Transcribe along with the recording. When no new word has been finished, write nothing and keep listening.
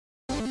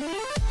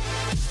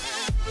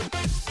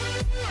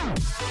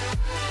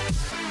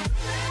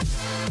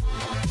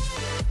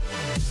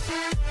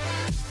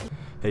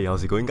Hey,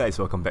 how's it going guys?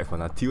 Welcome back for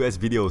another TOS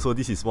video. So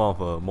this is one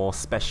of a more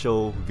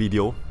special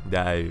video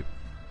that I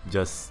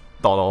just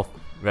thought of,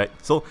 right?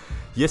 So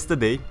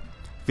yesterday,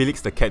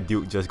 Felix the Cat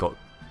Duke just got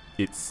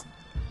its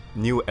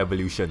new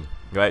evolution,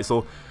 right?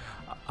 So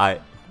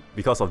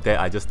because of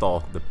that, I just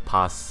thought of the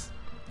past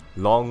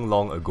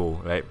long ago,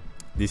 right?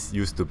 This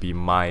used to be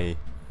my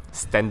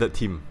standard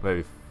team, right,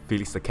 with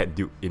Felix the Cat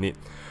Duke in it.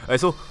 Right,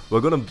 so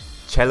we're gonna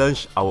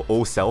challenge our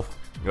old self,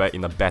 right,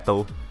 in a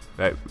battle,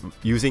 right,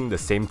 using the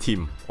same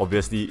team.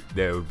 Obviously,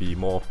 there will be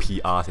more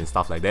PRs and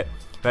stuff like that,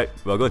 right?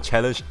 We're gonna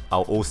challenge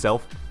our old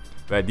self,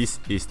 right? This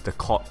is the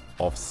court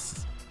of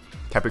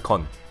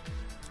Capricorn,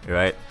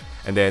 right?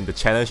 And then the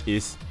challenge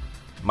is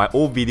my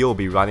old video will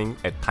be running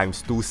at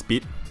 ×2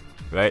 speed,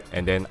 right?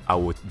 And then I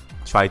would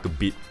try to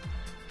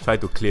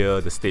clear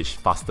the stage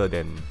faster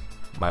than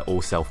my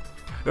old self,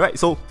 right?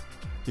 So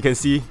you can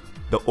see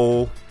the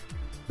old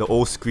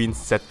screen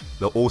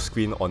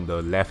on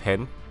the left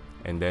hand,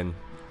 and then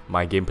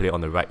my gameplay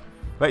on the right,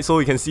 right? So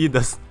you can see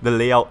the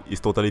layout is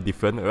totally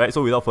different, right?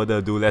 So without further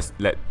ado, let's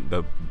let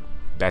the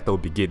battle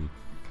begin.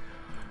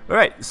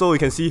 Alright, so you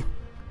can see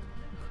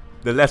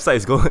the left side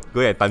is going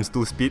at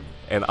 ×2 speed,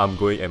 and I'm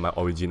going at my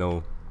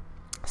original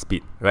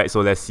speed, right?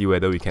 So let's see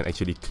whether we can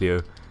actually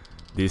clear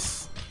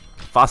this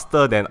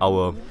faster than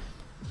our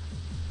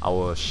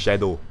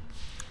shadow,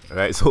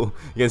 right? So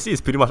you can see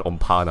it's pretty much on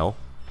par now,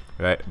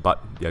 right?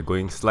 But they're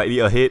going slightly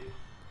ahead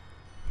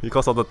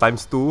because of the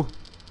 ×2.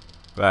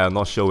 Right, I'm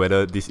not sure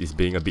whether this is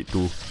being a bit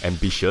too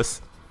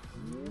ambitious.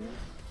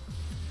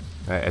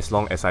 Right, as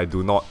long as I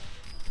do not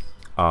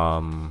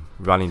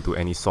run into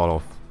any sort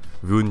of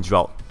rune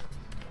drought,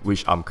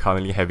 which I'm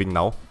currently having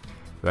now,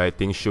 right,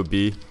 things should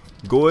be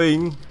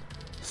going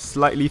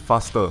slightly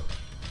faster.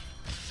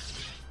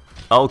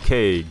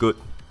 Okay, good.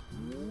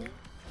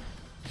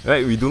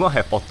 Right, we do not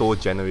have auto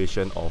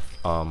generation of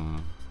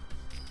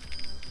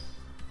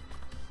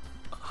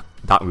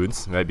dark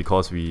runes, right,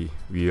 because we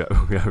are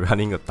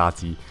running a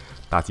Tati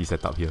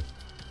setup here.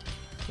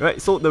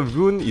 Right, so the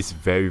rune is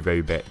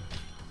very bad.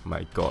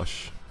 My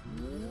gosh.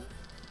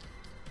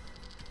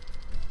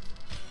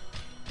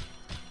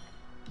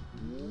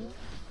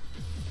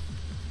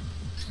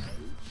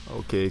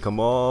 Okay, come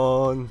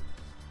on.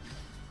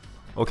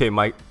 Okay,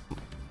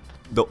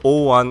 the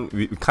old one,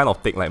 we kind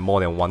of take like more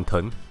than one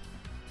turn,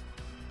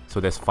 so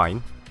that's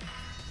fine.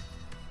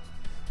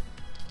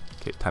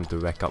 Okay, time to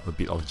rack up a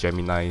bit of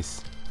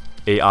Geminis,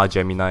 AR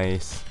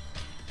Geminis,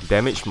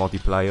 damage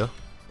multiplier.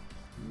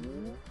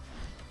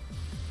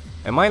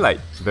 Am I like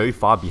very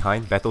far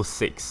behind? Battle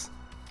 6.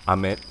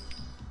 I'm at.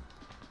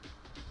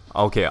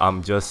 Okay,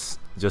 I'm just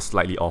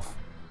slightly off.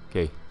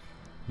 Okay,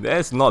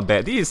 that's not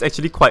bad. This is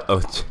actually quite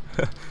a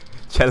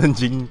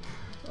challenging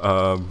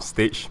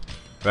stage,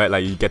 right?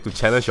 Like you get to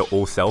challenge your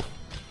old self,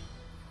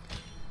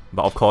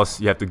 but of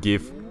course you have to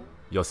give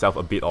yourself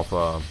a bit of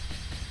a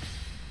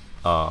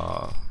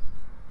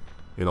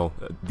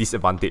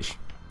disadvantage,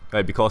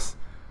 right? Because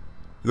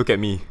look at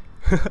me.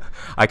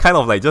 I kind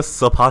of like just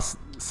surpassed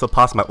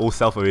my old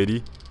self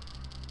already.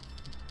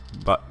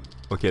 But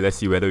okay, let's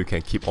see whether we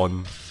can keep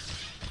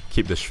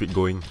the streak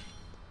going.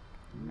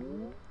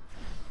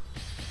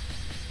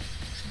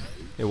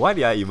 Hey, why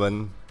did I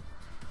even...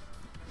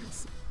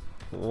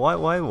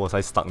 Why was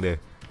I stuck there?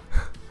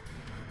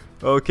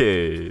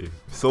 Okay,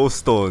 soul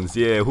stones.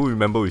 Yeah, who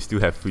remember we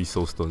still have free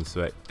soul stones,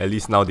 right? At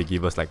least now they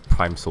give us like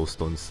prime soul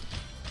stones.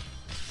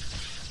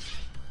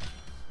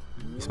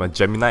 Is my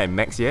Gemini at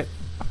max yet?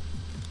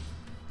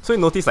 So you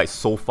notice like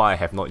so far I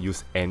have not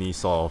used any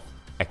sort of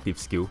active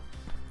skill,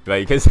 right?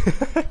 You can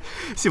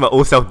see my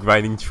old self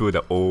grinding through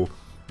the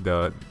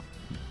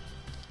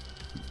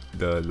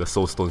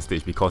soul stone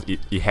stage because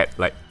it had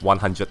like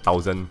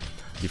 100,000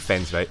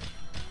 defense, right?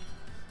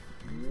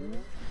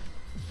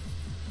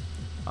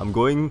 I'm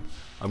going.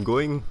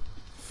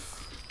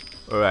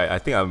 Alright, I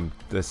think I'm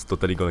just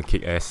totally gonna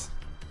kick ass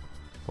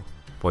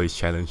for this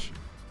challenge.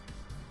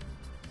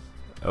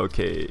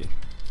 Okay.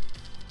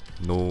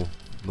 No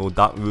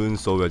dark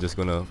runes, so we're just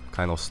gonna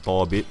kind of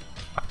stall a bit.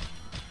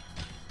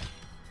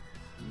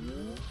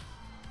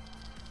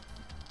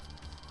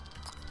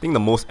 I think the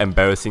most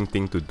embarrassing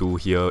thing to do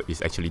here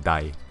is actually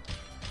die.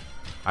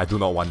 I do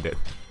not want that.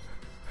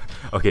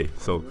 Okay,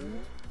 so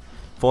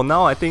for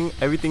now I think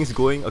everything's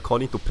going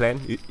according to plan.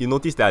 You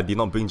notice that I did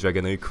not bring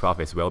Dragonary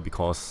Craft as well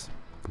because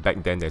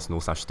back then there's no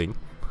such thing.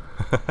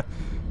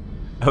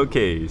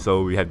 Okay,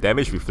 so we have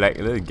Damage Reflect.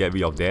 Let's get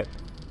rid of that.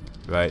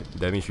 Right,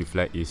 Damage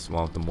Reflect is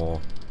one of the more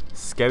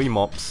scary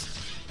mobs.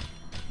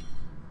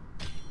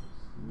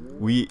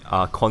 We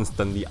are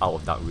constantly out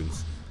of dark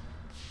runes.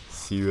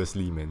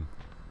 Seriously, man.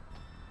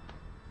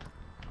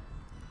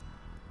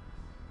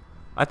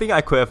 I think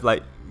I could have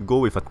like go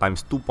with a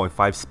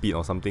 ×2.5 speed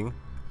or something.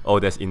 Oh,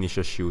 there's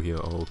initial shield here.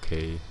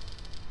 Okay.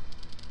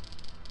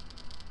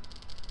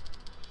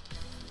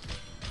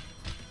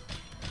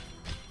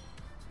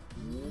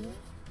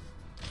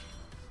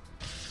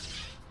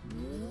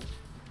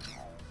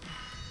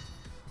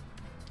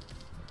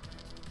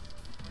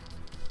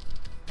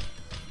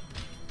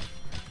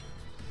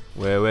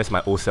 Where's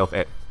my old self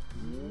at?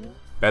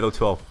 Battle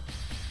 12.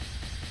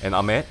 And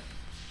I'm at?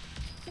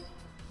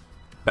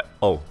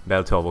 Battle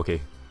 12,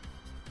 okay.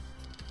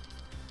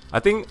 I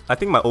think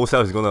my old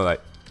self is gonna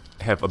like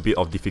have a bit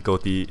of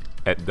difficulty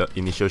at the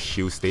initial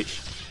shield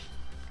stage.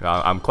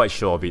 I'm quite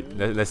sure of it.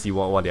 Let's see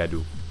what did I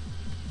do.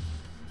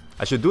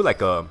 I should do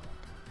like a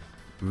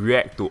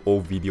react to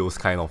old videos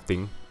kind of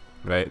thing,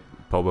 right?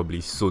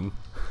 Probably soon.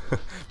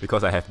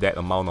 Because I have that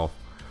amount of...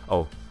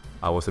 Oh,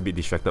 I was a bit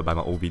distracted by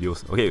my old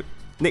videos. Okay,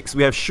 next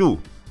we have Shu.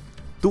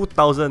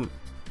 200,000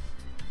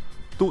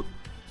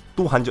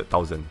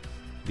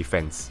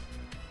 defense.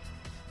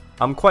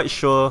 I'm quite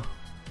sure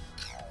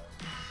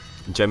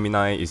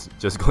Gemini is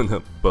just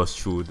gonna burst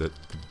through the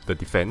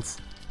defense.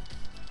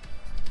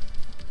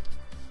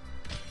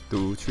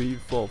 2, 3,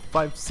 4,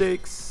 5,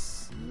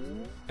 6.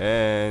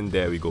 And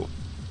there we go.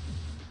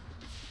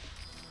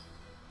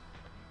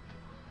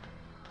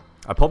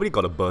 I probably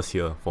got a burst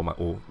here for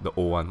the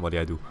old one. What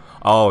did I do?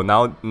 Oh,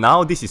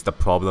 now this is the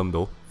problem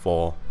though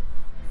for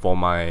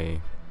my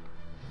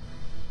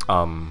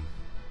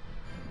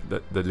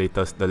the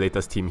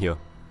latest team here.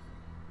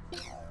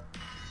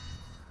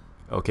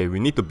 Okay, we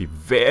need to be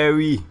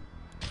very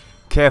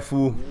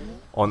careful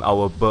on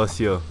our burst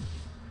here.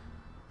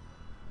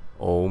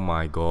 Oh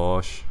my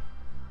gosh.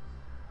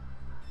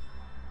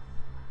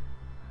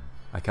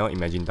 I cannot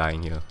imagine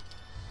dying here.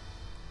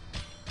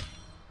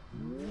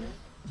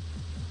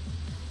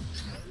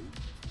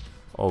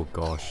 Oh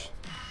gosh.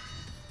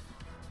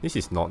 This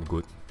is not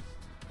good.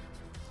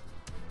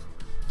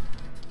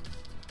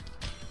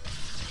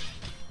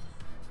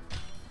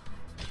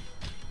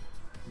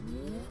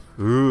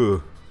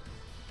 Ooh.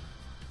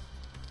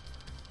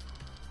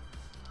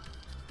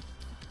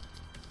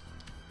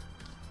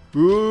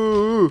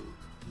 Ooh.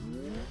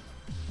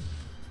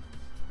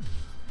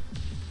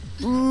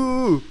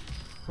 Ooh.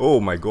 Oh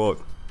my god.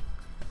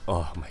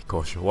 Oh my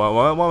gosh.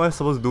 What am I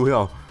supposed to do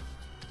now?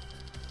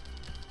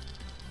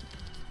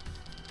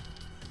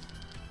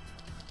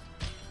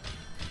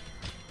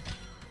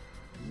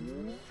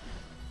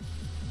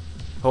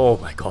 Oh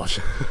my gosh.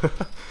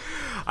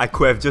 I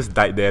could have just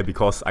died there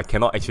because I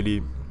cannot actually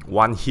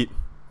one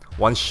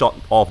shot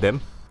all of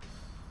them.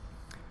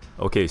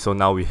 Okay, so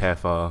now we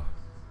have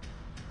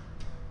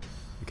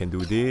we can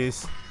do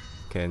this.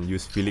 Can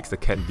use Felix the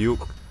Cat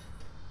Duke.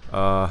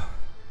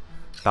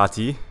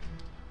 Tati.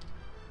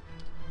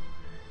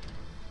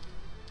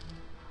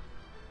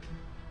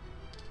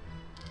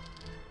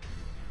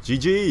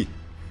 GG!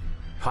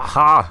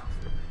 Haha!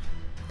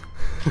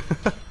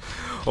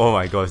 Oh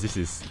my gosh, this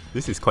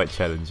is quite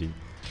challenging.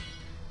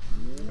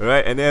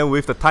 Alright, and then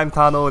with the time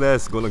tunnel,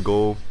 that's gonna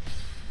go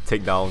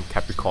take down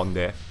Capricorn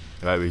there.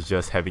 Right, with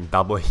just having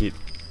double hit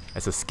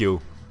as a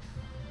skill.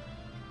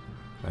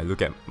 Right,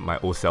 look at my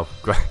old self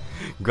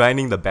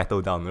grinding the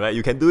battle down. Right,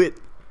 you can do it.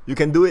 You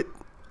can do it.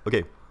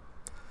 Okay,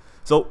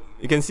 so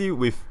you can see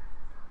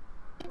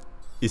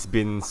it's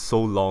been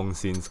so long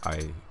since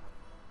I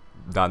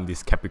done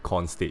this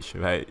Capricorn stage.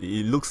 Right,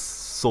 it looks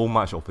so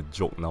much of a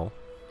joke now.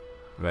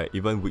 Right,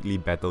 even weekly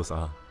battles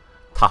are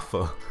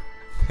tougher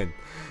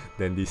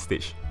than this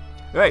stage.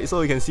 Right,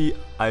 so you can see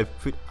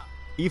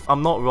if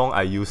I'm not wrong,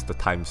 I use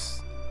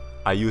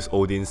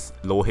Odin's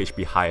low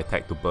HP high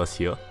attack to burst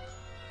here.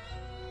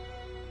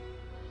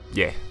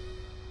 Yeah,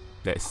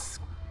 that's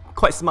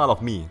quite smart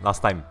of me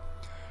last time.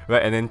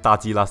 Right, and then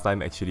Tati last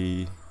time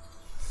actually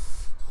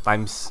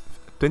times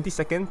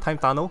 20-second time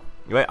tunnel.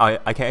 Right,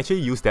 I can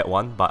actually use that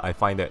one, but I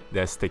find that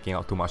that's taking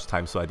out too much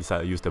time, so I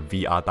decided to use the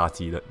VR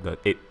Tati, the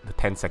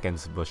 10-second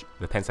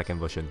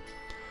version.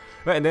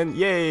 Right, and then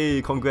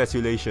yay,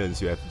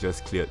 congratulations, you have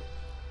just cleared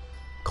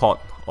Court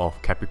of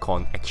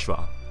Capricorn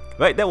Extra.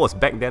 Right, that was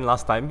back then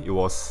last time. It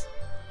was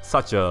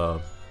such a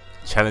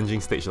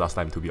challenging stage last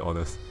time, to be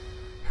honest.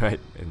 Right,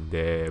 and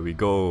there we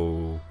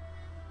go.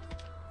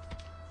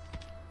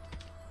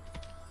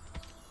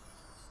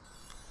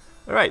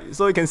 Alright,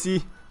 so you can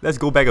see, let's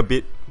go back a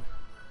bit.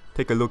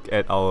 Take a look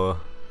at our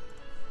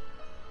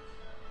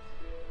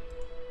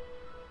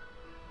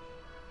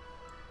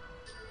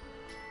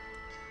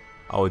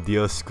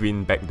dear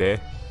screen back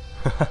there.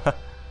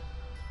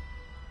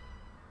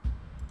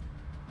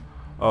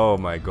 Oh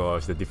my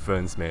gosh, the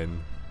difference,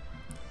 man.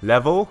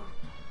 Level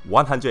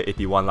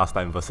 181 last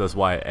time versus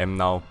what I am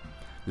now,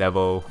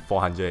 level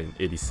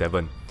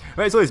 487.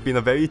 Right, so it's been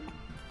a very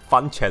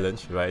fun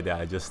challenge, right, that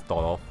I just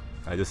thought of.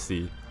 I just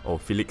see, oh,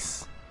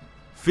 Felix.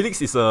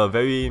 Felix is a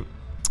very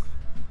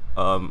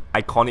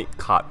iconic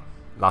card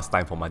last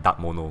time for my Dark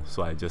Mono,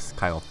 so I just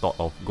kind of thought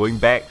of going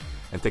back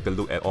and take a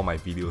look at all my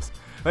videos.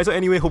 Right, so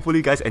anyway, hopefully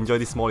you guys enjoy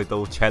this small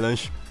little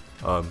challenge.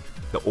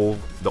 The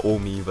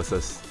old me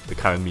versus the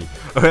current me.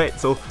 Alright,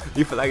 so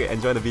if you like it,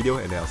 enjoy the video,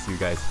 and then I'll see you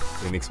guys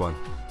in the next one.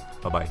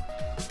 Bye bye.